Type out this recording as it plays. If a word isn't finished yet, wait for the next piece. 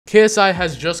KSI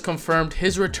has just confirmed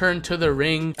his return to the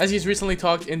ring, as he's recently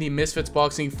talked in the Misfits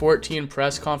Boxing 14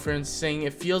 press conference, saying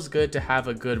it feels good to have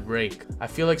a good break. I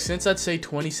feel like since I'd say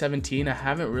 2017, I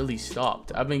haven't really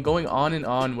stopped. I've been going on and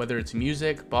on, whether it's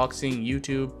music, boxing,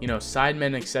 YouTube, you know,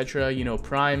 Sidemen, etc., you know,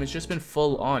 Prime. It's just been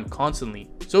full on constantly.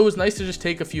 So it was nice to just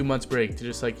take a few months break to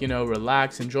just, like, you know,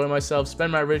 relax, enjoy myself,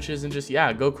 spend my riches, and just,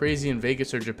 yeah, go crazy in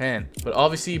Vegas or Japan. But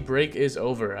obviously break is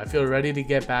over. I feel ready to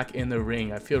get back in the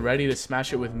ring. I feel ready to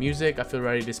smash it with music. I feel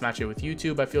ready to smash it with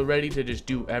YouTube. I feel ready to just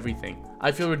do everything.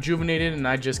 I feel rejuvenated and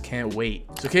I just can't wait.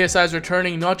 So KSI is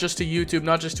returning not just to YouTube,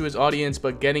 not just to his audience,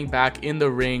 but getting back in the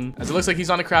ring, as it looks like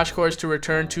he's on a crash course to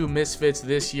return to Misfits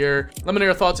this year. Let me know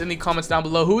your thoughts in the comments down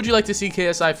below. Who would you like to see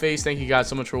KSI face? Thank you guys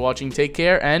so much for watching. Take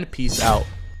care and peace out.